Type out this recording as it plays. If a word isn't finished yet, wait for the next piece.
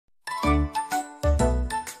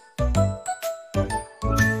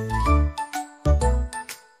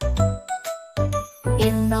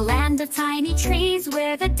land of tiny trees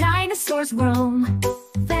where the dinosaurs roam.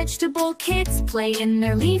 Vegetable kids play in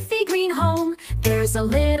their leafy green home. There's a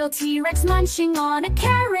little T-Rex munching on a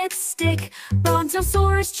carrot stick.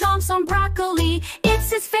 Bonosaurus chomps on broccoli,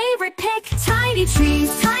 it's his favorite pick. Tiny trees,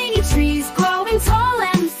 growing tall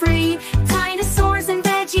and free. Dinosaurs and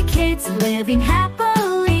veggie kids living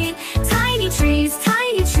happily. Tiny trees,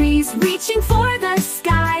 reaching for the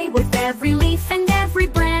sky. With every leaf and every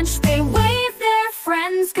branch, they wave their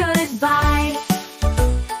friends goodbye.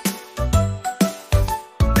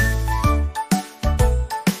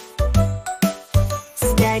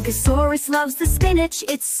 Stegosaurus loves the spinach,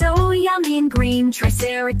 it's so yummy and green.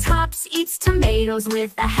 Triceratops eats tomatoes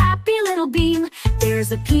with a happy little beam.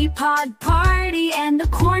 There's a pea pod party and the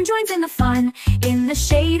corn joins in the fun. In the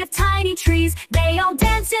shade of tiny trees, they all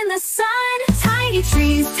dance in the sun. Tiny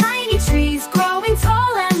trees, growing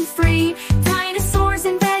tall and free. Dinosaurs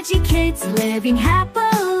and veggie kids living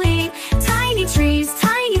happily. Tiny trees,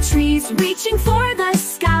 reaching for the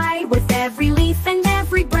sky. With every leaf and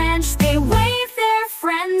every branch, they wave their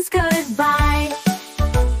friends goodbye.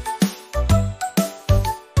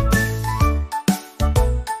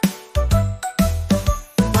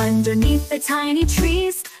 Underneath the tiny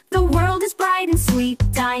trees, the world is bright and sweet.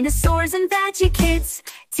 Dinosaurs and veggie kids,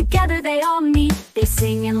 together they all meet. They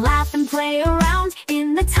sing and laugh and play around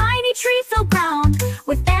in the tiny tree-filled ground.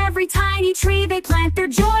 With every tiny tree they plant, their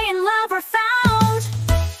joy and love are found.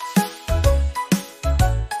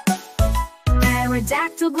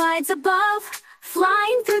 Pterodactyl glides above,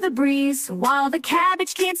 flying through the breeze, while the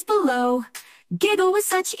cabbage kids below giggle with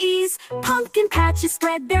such ease. Pumpkin patches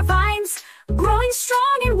spread their vines, growing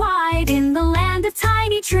strong and wide. In the land of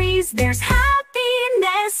tiny trees, there's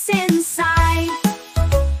happiness inside.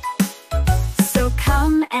 So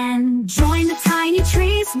come and join the tiny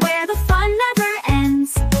trees where the fun never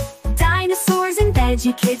ends. Dinosaurs and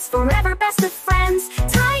veggie kids, forever best of friends.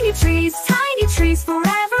 Tiny trees,